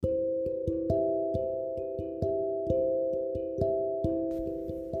Hey,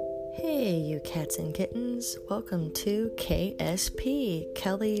 you cats and kittens. Welcome to KSP,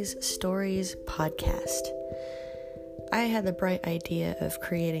 Kelly's Stories Podcast. I had the bright idea of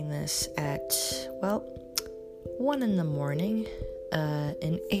creating this at, 1 in the morning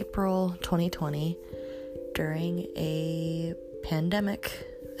in April 2020 during a pandemic.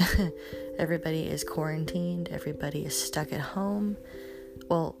 Everybody is quarantined. Everybody is stuck at home.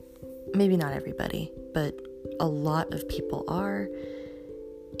 Well, maybe not everybody, but a lot of people are.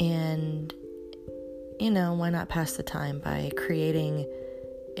 And, why not pass the time by creating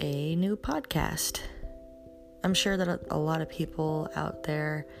a new podcast? I'm sure that a lot of people out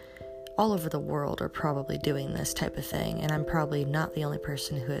there all over the world are probably doing this type of thing, and I'm probably not the only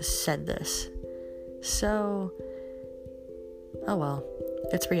person who has said this. So, oh well,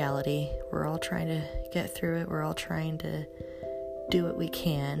 it's reality. We're all trying to get through it. We're all trying to do what we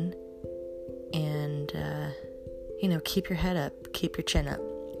can, and, keep your head up, keep your chin up.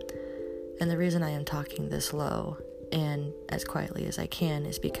 And the reason I am talking this low and as quietly as I can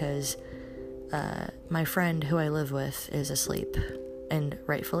is because my friend who I live with is asleep, and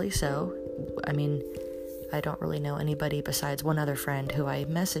rightfully so. I mean, I don't really know anybody besides one other friend who I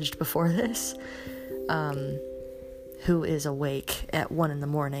messaged before this, who is awake at 1 in the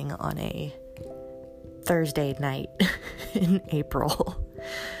morning on a Thursday night in April.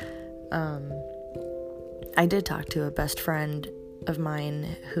 I did talk to a best friend of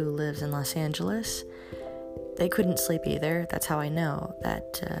mine who lives in Los Angeles. They couldn't sleep either. That's how I know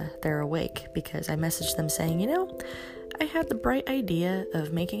that they're awake, because I messaged them saying, I had the bright idea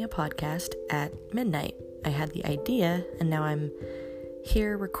of making a podcast at midnight. I had the idea, and now I'm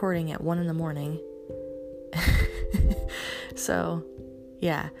here recording at 1 in the morning. So,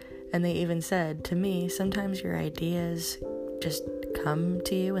 yeah. And they even said to me, sometimes your ideas just come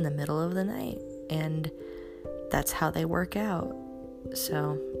to you in the middle of the night, and that's how they work out.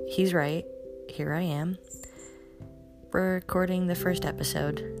 So, he's right. Here I am. We're recording the first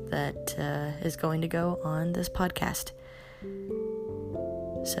episode that is going to go on this podcast.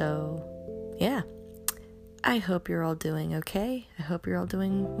 So, yeah. I hope you're all doing okay. I hope you're all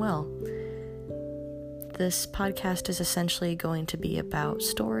doing well. This podcast is essentially going to be about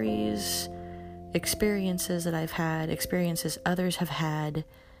stories, experiences that I've had, experiences others have had,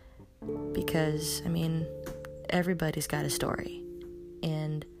 because, everybody's got a story.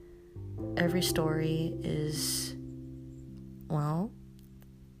 And every story is,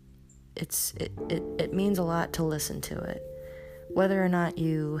 it means a lot to listen to it. Whether or not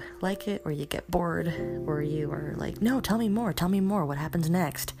you like it, or you get bored, or you are like, no, tell me more, what happens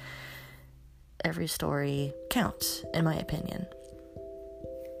next? Every story counts, in my opinion.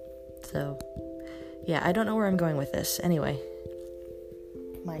 So, yeah, I don't know where I'm going with this. Anyway,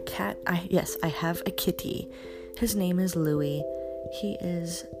 my cat, I have a kitty. His name is Louie. He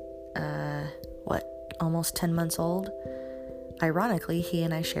is, almost 10 months old. Ironically, he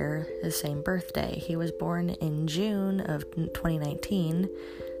and I share the same birthday. He was born in June of 2019,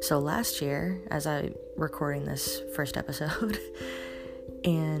 so last year, as I'm recording this first episode.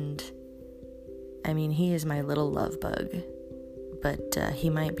 And, he is my little love bug, but he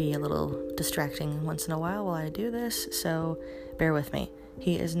might be a little distracting once in a while I do this, so bear with me.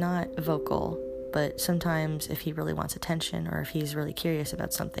 He is not vocal, but sometimes if he really wants attention, or if he's really curious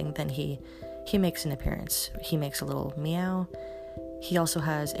about something, then he makes an appearance. He makes a little meow. He also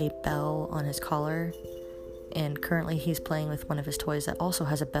has a bell on his collar, and currently he's playing with one of his toys that also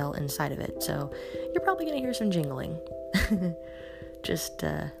has a bell inside of it, so you're probably going to hear some jingling. Just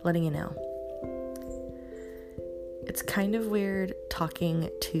letting you know. It's kind of weird talking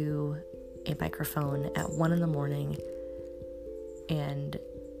to a microphone at 1 in the morning, and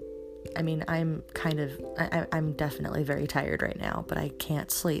I'm definitely very tired right now, but I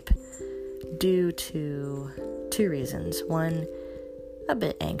can't sleep due to 2 reasons. 1, a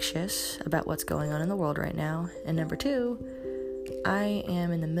bit anxious about what's going on in the world right now, and number 2, I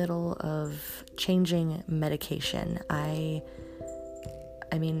am in the middle of changing medication.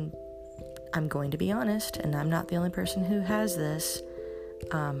 I'm going to be honest, and I'm not the only person who has this.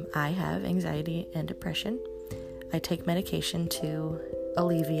 I have anxiety and depression. I take medication to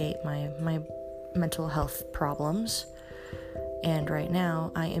alleviate my mental health problems. And right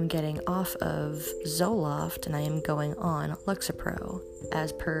now, I am getting off of Zoloft, and I am going on Lexapro,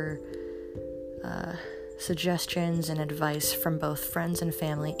 as per suggestions and advice from both friends and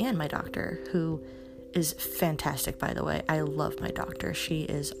family and my doctor, who is fantastic, by the way. I love my doctor. She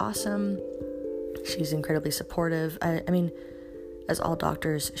is awesome. She's incredibly supportive. I mean, as all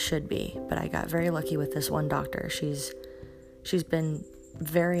doctors should be, but I got very lucky with this one doctor. She's been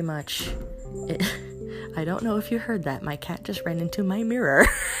very much... I don't know if you heard that. My cat just ran into my mirror.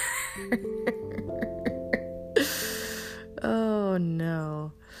 Oh,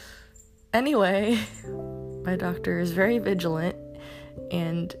 no. Anyway, my doctor is very vigilant,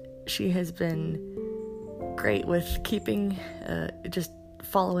 and she has been great with keeping, just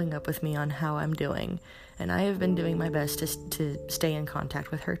following up with me on how I'm doing. And I have been doing my best to stay in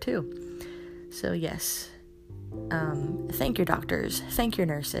contact with her, too. So, yes. Thank your doctors. Thank your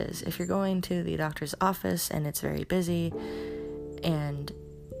nurses. If you're going to the doctor's office and it's very busy and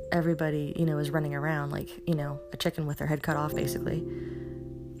everybody, is running around like, a chicken with their head cut off, basically,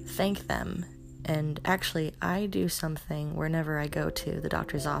 thank them. And actually, I do something whenever I go to the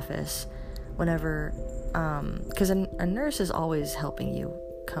doctor's office, because a nurse is always helping you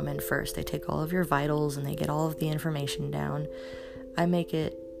come in first. They take all of your vitals and they get all of the information down. I make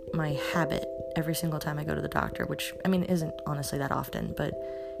it my habit every single time I go to the doctor, which, isn't honestly that often, but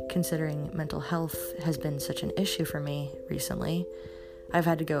considering mental health has been such an issue for me recently, I've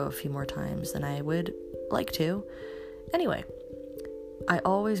had to go a few more times than I would like to. Anyway, I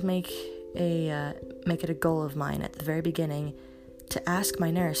always make it a goal of mine at the very beginning to ask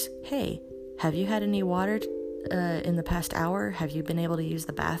my nurse, hey, have you had any water in the past hour? Have you been able to use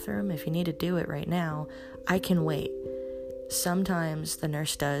the bathroom? If you need to do it right now, I can wait. Sometimes the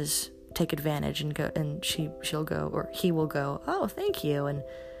nurse does take advantage and go, and she'll go, or he will go, oh, thank you, and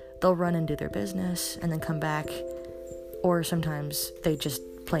they'll run and do their business and then come back. Or sometimes they just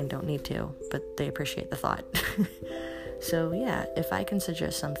plain don't need to, but they appreciate the thought. So yeah, if I can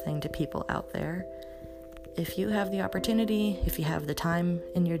suggest something to people out there, if you have the opportunity, if you have the time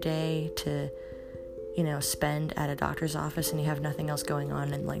in your day to, spend at a doctor's office and you have nothing else going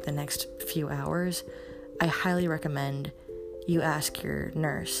on in like the next few hours, I highly recommend you ask your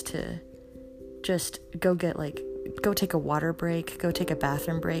nurse to just go take a water break, go take a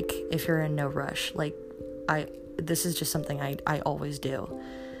bathroom break if you're in no rush. This is just something I always do.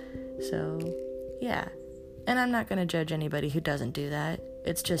 So, yeah. And I'm not going to judge anybody who doesn't do that.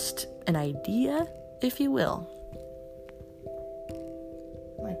 It's just an idea, if you will.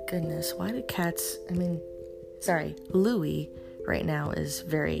 My goodness, why do cats... Louis right now is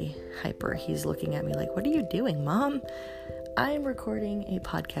very hyper. He's looking at me like, what are you doing, Mom? I'm recording a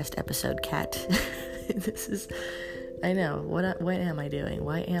podcast episode, cat. I know, what am I doing?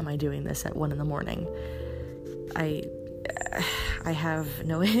 Why am I doing this at 1 a.m? I have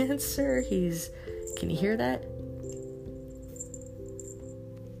no answer. Can you hear that?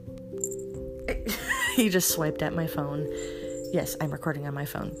 He just swiped at my phone. Yes, I'm recording on my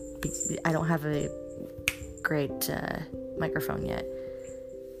phone. I don't have a great microphone yet.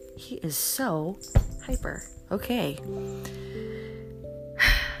 He is so hyper. Okay.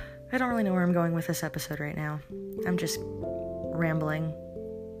 I don't really know where I'm going with this episode right now. I'm just rambling.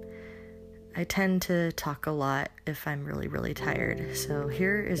 I tend to talk a lot if I'm really, really tired. So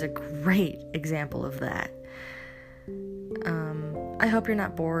here is a great example of that. I hope you're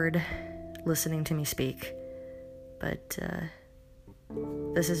not bored listening to me speak, but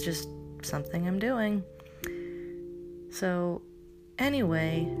this is just something I'm doing. So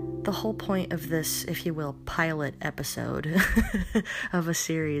anyway, the whole point of this, if you will, pilot episode of a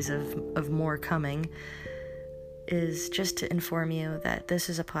series of more coming is just to inform you that this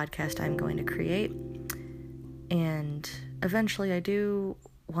is a podcast I'm going to create, and eventually I do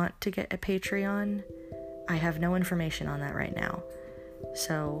want to get a Patreon. I have no information on that right now,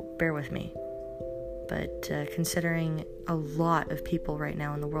 so bear with me. But considering a lot of people right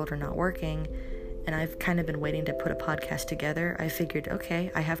now in the world are not working, and I've kind of been waiting to put a podcast together, I figured,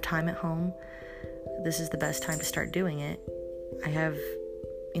 okay, I have time at home. This is the best time to start doing it. I have,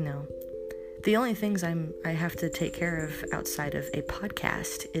 the only things I have to take care of outside of a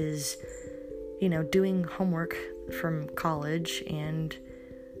podcast is, doing homework from college and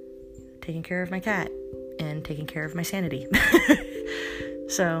taking care of my cat and taking care of my sanity.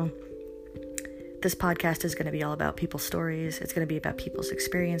 So this podcast is going to be all about people's stories. It's going to be about people's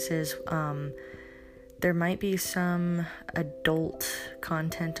experiences. There might be some adult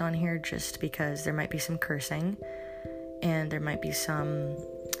content on here just because there might be some cursing, and there might be some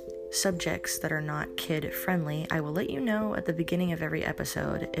subjects that are not kid-friendly. I will let you know at the beginning of every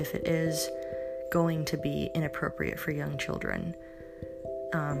episode if it is going to be inappropriate for young children.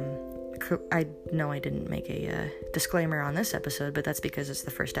 I know I didn't make a disclaimer on this episode, but that's because it's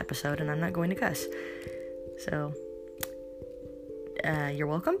the first episode and I'm not going to cuss. So, you're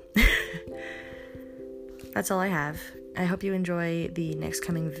welcome. That's all I have. I hope you enjoy the next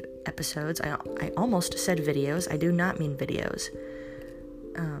coming episodes. I almost said videos. I do not mean videos.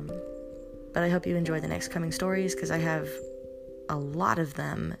 But I hope you enjoy the next coming stories, because I have a lot of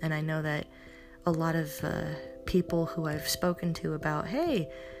them, and I know that a lot of people who I've spoken to about, hey,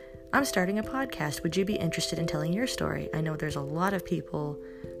 I'm starting a podcast, would you be interested in telling your story? I know there's a lot of people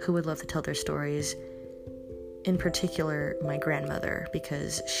who would love to tell their stories, in particular my grandmother,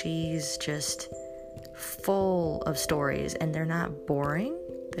 because she's just full of stories, and they're not boring.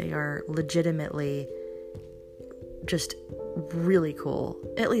 They are legitimately just really cool,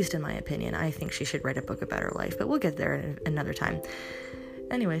 at least in my opinion. I think she should write a book about her life, but we'll get there another time.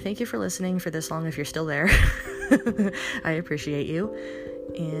 Anyway, thank you for listening for this long if you're still there. I appreciate you.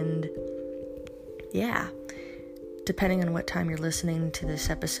 And yeah, depending on what time you're listening to this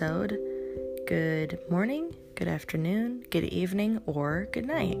episode, good morning, good afternoon, good evening, or good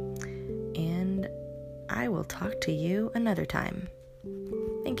night. And I will talk to you another time.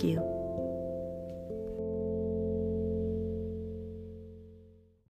 Thank you.